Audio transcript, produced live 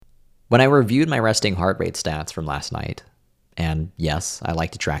When I reviewed my resting heart rate stats from last night, and yes, I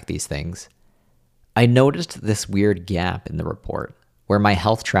like to track these things, I noticed this weird gap in the report where my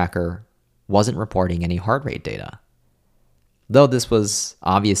health tracker wasn't reporting any heart rate data. Though this was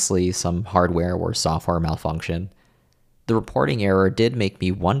obviously some hardware or software malfunction, the reporting error did make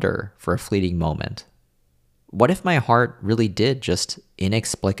me wonder for a fleeting moment. What if my heart really did just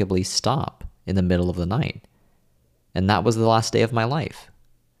inexplicably stop in the middle of the night, and that was the last day of my life?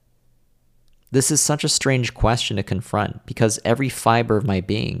 This is such a strange question to confront because every fiber of my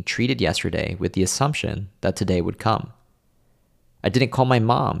being treated yesterday with the assumption that today would come. I didn't call my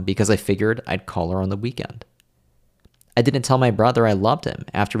mom because I figured I'd call her on the weekend. I didn't tell my brother I loved him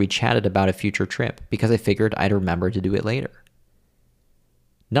after we chatted about a future trip because I figured I'd remember to do it later.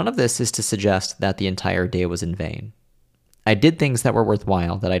 None of this is to suggest that the entire day was in vain. I did things that were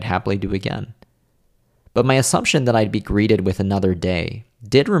worthwhile that I'd happily do again. But my assumption that I'd be greeted with another day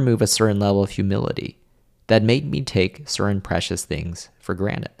did remove a certain level of humility that made me take certain precious things for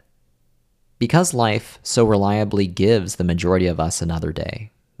granted. Because life so reliably gives the majority of us another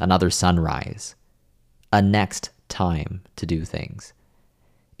day, another sunrise, a next time to do things,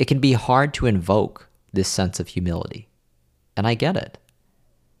 it can be hard to invoke this sense of humility. And I get it.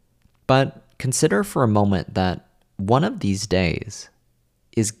 But consider for a moment that one of these days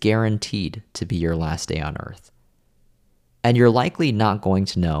is guaranteed to be your last day on earth. And you're likely not going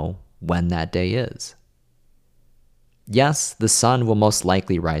to know when that day is. Yes, the sun will most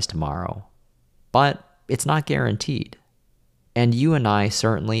likely rise tomorrow, but it's not guaranteed. And you and I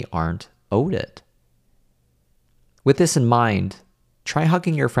certainly aren't owed it. With this in mind, try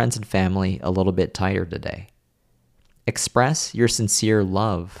hugging your friends and family a little bit tighter today. Express your sincere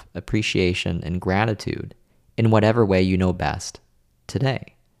love, appreciation, and gratitude in whatever way you know best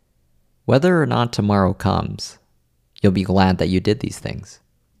today. Whether or not tomorrow comes, you'll be glad that you did these things.